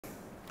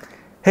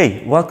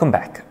Hey, welcome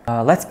back.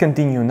 Let's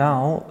continue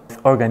now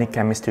with organic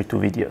chemistry 2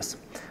 videos.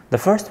 The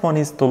first one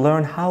is to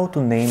learn how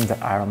to name the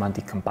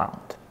aromatic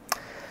compound.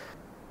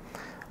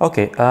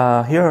 Okay,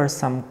 here are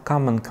some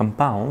common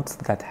compounds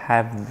that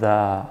have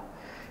the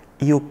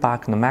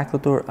EU-Pack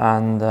nomenclature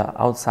and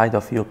outside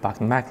of EU-Pack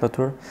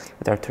nomenclature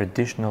that are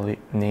traditionally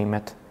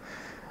named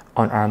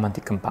on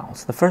aromatic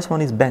compounds. The first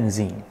one is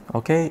benzene,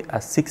 okay, a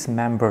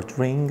 6-membered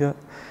ring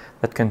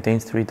that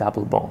contains 3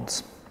 double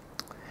bonds.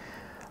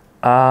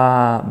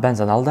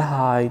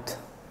 Benzaldehyde,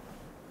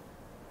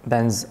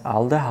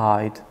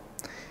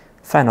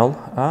 phenol,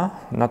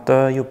 not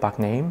the EU-Pack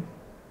name,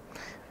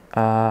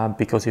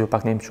 because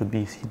EU-Pack name should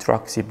be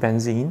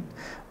hydroxybenzene,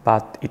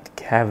 but it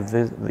have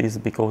this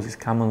because it's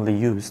commonly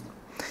used.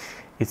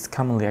 It's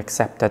commonly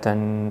accepted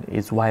and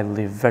is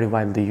very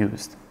widely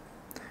used.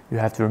 You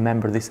have to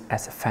remember this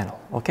as a phenol,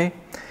 okay?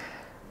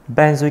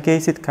 Benzoic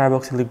acid,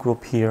 carboxylic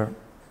group here.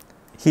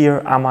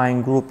 Here,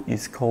 amine group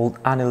is called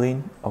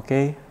aniline,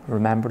 okay?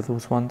 Remember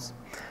those ones.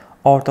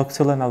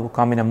 Orthoxylene, I will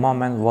come in a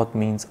moment what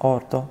means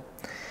ortho.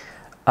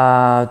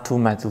 2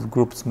 methyl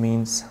groups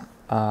means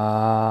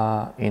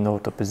in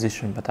ortho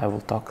position, but I will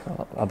talk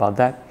about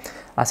that.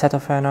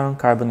 Acetophenone,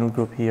 carbonyl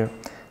group here.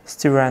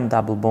 Styrene,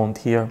 double bond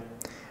here.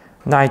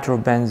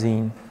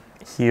 Nitrobenzene,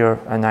 here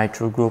a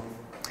nitro group.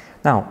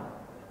 Now,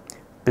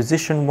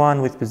 position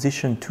 1 with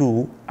position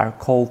 2 are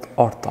called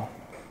ortho.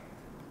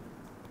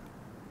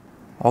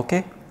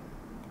 Okay?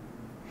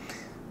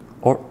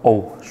 Or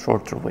O,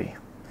 shorter way.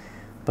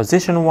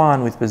 Position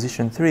 1 with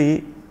position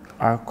 3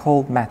 are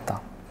called meta,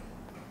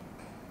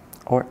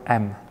 or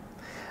M.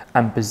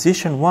 And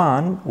position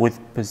 1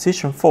 with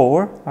position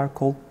 4 are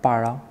called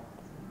para,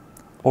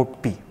 or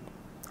P.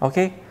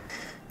 Okay?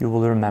 You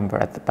will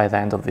remember by the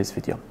end of this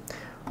video.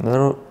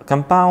 Another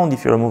compound,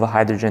 if you remove a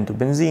hydrogen to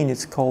benzene,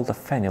 it's called a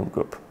phenyl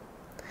group.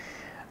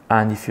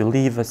 And if you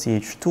leave a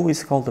CH2,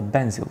 it's called a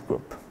benzyl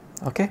group.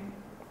 Okay?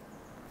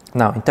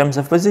 Now, in terms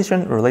of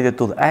position, related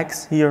to the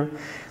X here,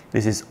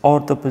 this is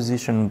ortho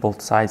position, both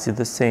sides is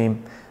the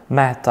same,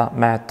 meta,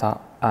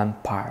 and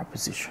para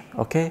position,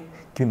 okay?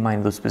 Keep in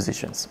mind those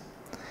positions.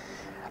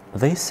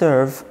 They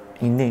serve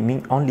in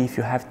naming only if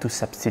you have 2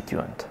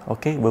 substituents,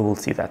 okay? We will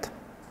see that.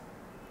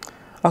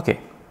 Okay,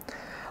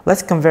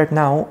 let's convert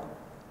now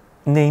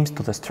names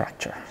to the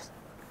structures.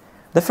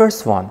 The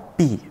first one,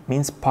 P,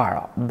 means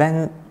para,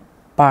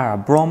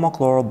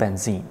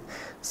 bromochlorobenzene.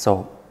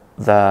 So,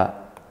 the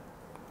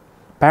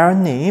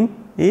parent name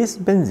is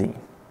benzene,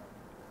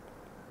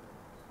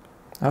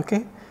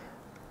 okay,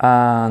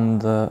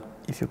 and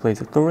if you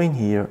place a chlorine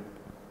here,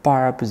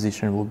 para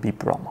position will be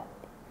bromo.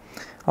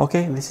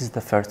 Okay, this is the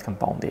first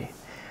compound A.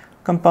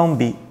 Compound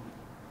B,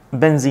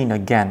 benzene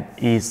again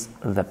is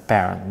the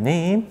parent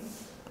name,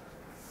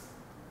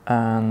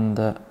 and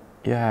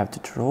you have to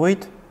draw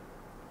it.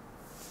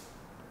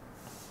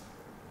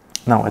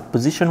 Now at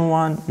position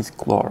 1 is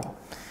chloro.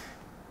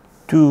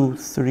 2,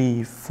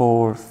 3,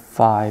 4,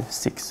 5,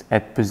 6.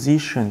 At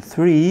position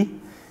 3,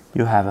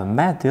 you have a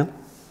methyl,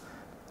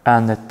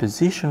 and at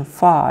position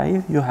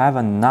 5, you have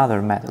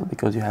another methyl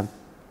because you have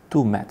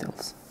 2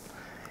 methyls,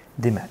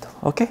 dimethyl,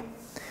 okay?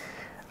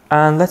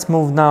 And let's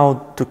move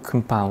now to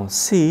compound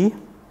C,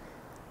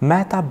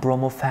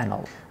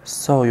 metabromophenol.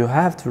 So you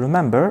have to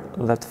remember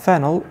that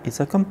phenol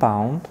is a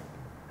compound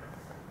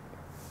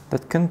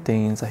that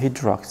contains a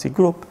hydroxy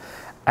group,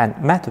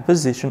 and meta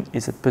position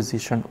is at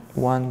position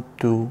 1,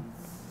 2,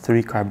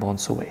 3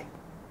 carbons away.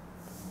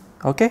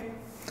 Okay,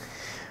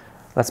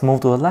 let's move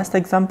to the last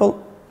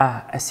example.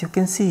 As you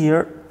can see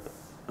here,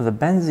 the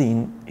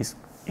benzene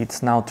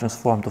it's now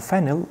transformed to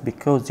phenyl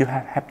because you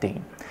have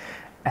heptane.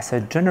 As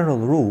a general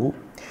rule,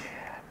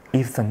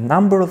 if the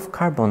number of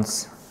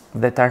carbons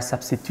that are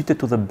substituted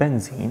to the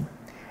benzene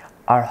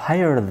are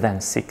higher than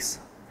 6,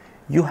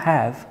 you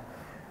have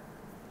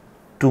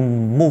to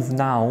move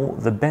now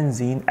the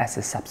benzene as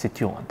a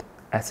substituent.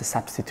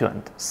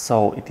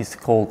 So it is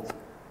called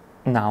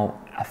now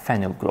a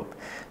phenyl group.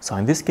 So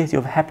in this case you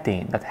have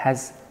heptane that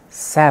has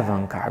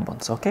 7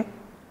 carbons, okay?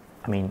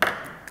 I mean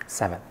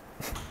 7.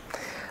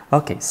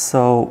 Okay,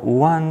 so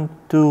 1,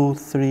 2,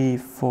 3,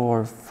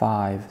 4,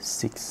 5,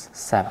 6,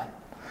 7.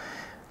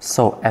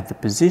 So at the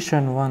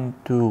position 1,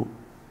 2,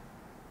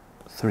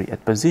 3,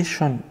 at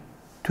position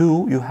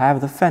 2 you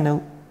have the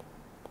phenyl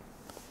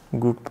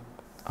group,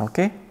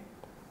 okay?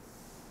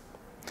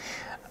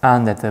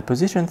 And at the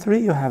position 3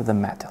 you have the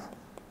methyl.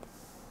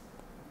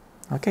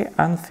 Okay,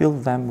 and fill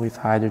them with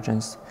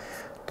hydrogens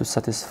to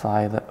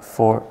satisfy the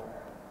 4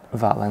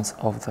 valence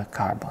of the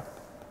carbon.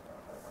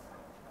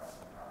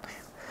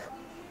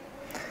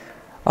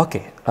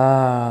 Okay,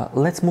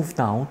 let's move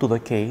now to the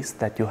case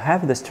that you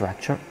have the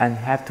structure and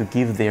have to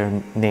give their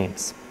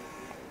names.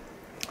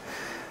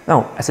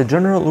 Now, as a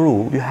general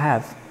rule, you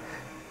have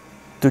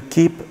to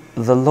keep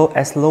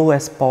as low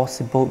as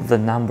possible the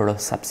number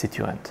of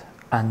substituents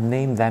and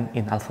name them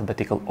in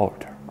alphabetical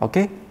order,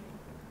 okay?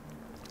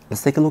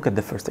 Let's take a look at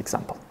the first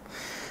example.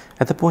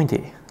 At the point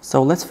A,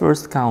 so let's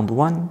first count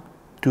 1,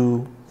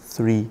 2,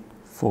 3,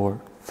 4,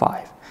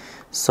 5.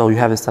 So you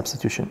have a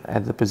substitution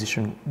at the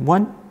position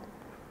 1,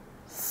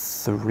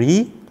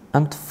 3,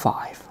 and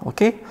 5,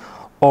 okay?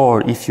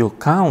 Or if you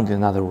count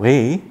another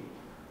way,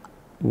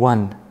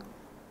 1,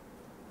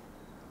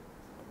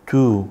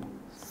 2,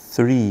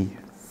 3,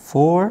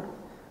 4,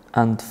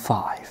 and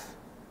 5,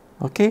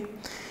 okay?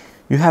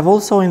 You have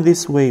also in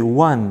this way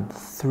 1,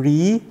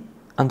 3,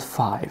 and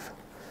 5.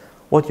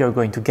 What you're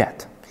going to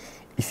get?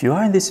 If you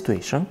are in this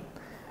situation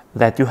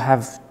that you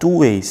have two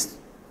ways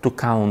to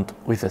count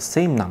with the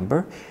same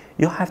number,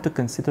 you have to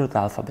consider the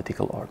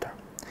alphabetical order.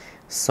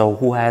 So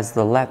who has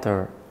the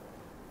letter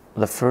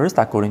the first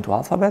according to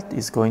alphabet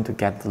is going to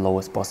get the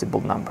lowest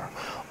possible number.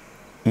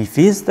 If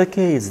it's the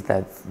case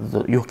that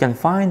you can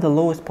find the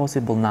lowest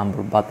possible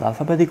number but the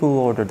alphabetical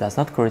order does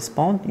not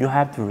correspond, you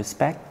have to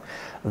respect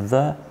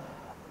the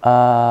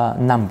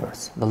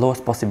numbers, the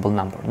lowest possible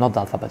number, not the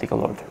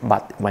alphabetical order.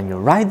 But when you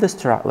write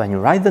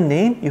the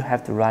name, you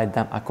have to write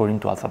them according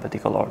to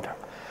alphabetical order.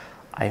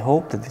 I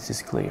hope that this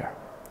is clear.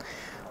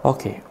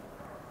 Okay,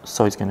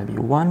 so it's going to be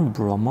 1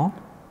 bromo.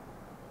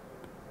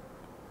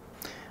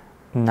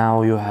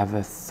 Now you have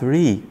a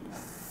 3,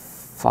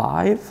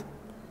 5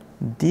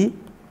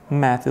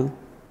 dimethyl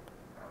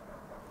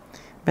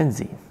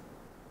benzene.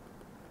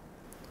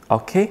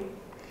 Okay,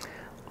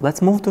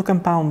 let's move to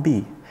compound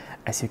B.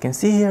 As you can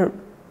see here,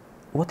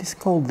 what is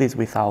called this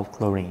without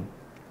chlorine?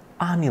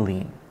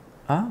 Aniline.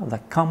 The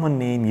common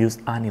name used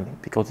aniline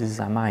because this is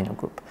an amino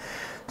group.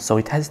 So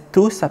it has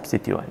two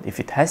substituents. If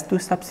it has two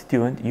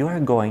substituents, you are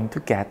going to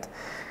get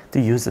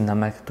to use the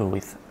nomenclature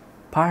with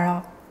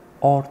para,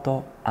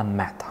 ortho, and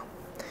meta.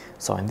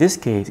 So in this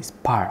case, it's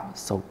para.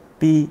 So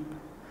P,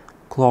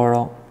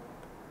 chloro,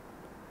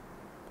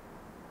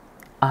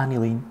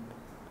 aniline.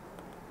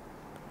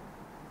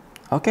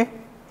 Okay?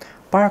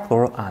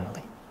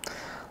 Parachloroaniline.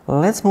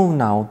 Let's move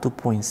now to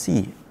point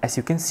C. As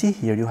you can see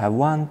here, you have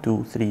 1,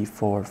 2, 3,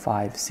 4,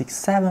 5, 6,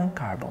 7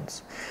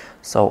 carbons.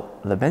 So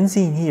the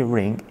benzene here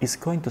ring is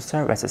going to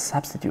serve as a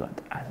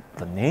substituent, and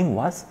the name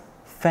was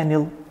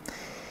phenyl.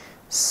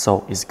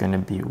 So it's going to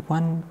be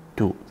 1,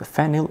 2, the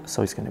phenyl,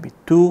 so it's going to be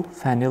 2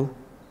 phenyl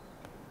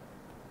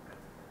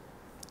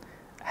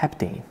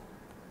heptane.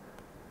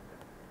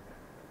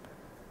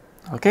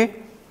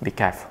 Okay, be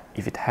careful.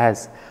 If it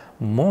has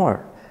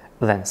more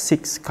than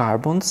 6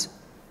 carbons,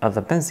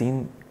 the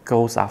benzene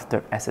goes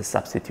after as a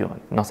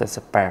substituent, not as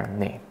a parent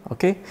name.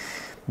 Okay,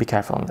 be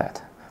careful on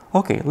that.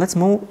 Okay, let's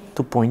move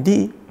to point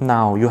D.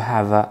 Now you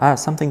have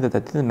something that I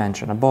didn't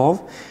mention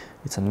above.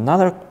 It's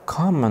another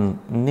common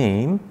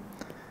name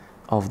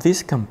of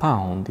this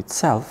compound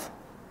itself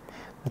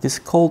that is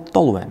called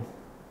toluen.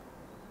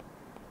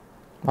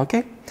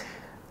 Okay,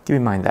 keep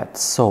in mind that.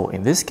 So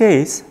in this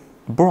case,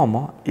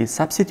 bromo is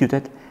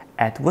substituted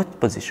at what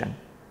position?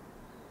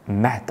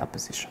 Meta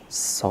position.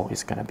 So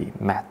it's going to be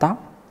meta,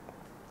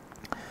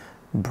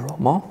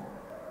 bromo,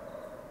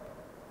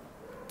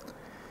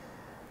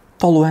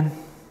 toluen.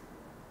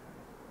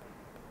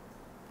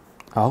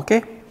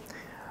 Okay,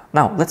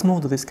 now let's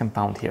move to this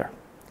compound here.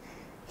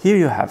 Here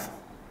you have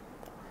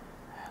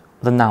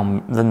the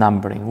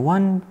numbering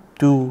 1,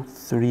 2,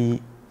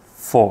 3,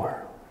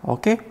 4.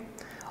 Okay,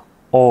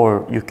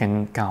 or you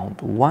can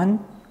count 1,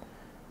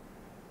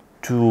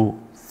 2,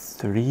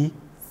 3,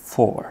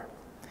 4.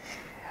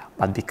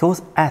 But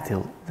because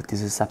ethyl, that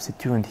is a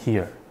substituent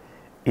here,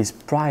 is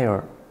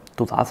prior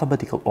to the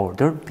alphabetical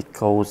order,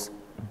 because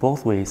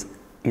both ways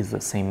is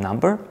the same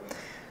number,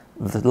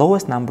 the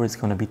lowest number is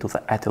going to be to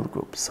the ethyl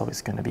group. So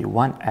it's going to be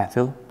 1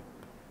 ethyl,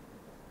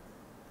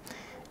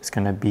 it's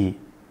going to be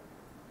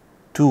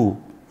 2,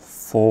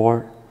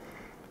 4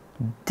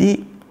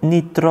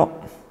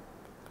 dinitro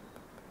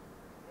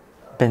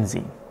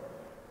benzene.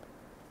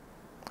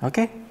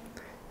 Okay,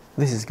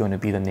 this is going to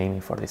be the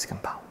naming for this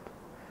compound,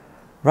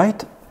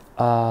 right?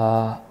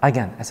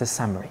 Again, as a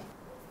summary.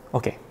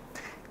 Okay,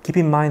 keep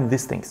in mind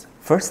these things.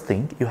 First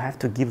thing, you have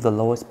to give the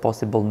lowest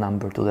possible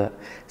number to the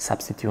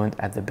substituent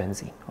at the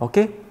benzene.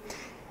 Okay,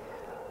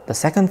 the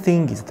second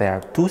thing is there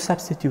are two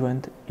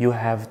substituents. You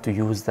have to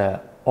use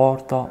the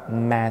ortho,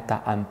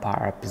 meta, and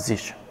para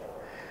position.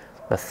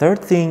 The third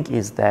thing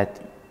is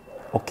that,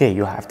 okay,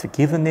 you have to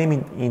give the name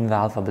in the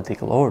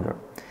alphabetical order.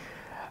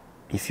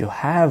 If you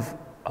have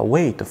a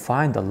way to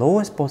find the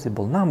lowest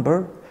possible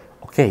number,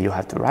 okay, you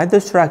have to write the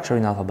structure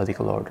in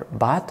alphabetical order,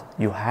 but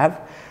you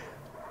have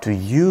to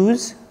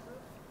use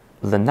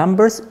the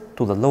numbers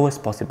to the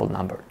lowest possible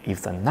number.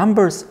 If the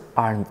numbers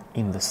are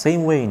in the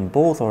same way in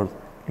both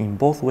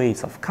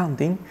ways of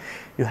counting,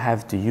 you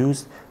have to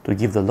use to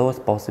give the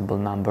lowest possible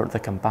number the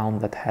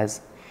compound that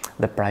has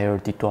the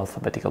priority to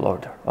alphabetical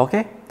order.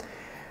 Okay?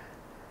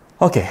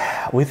 Okay,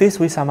 with this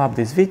we sum up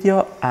this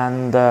video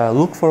and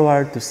look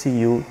forward to see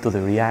you to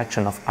the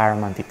reaction of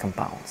aromatic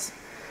compounds.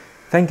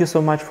 Thank you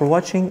so much for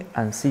watching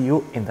and see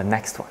you in the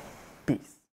next one.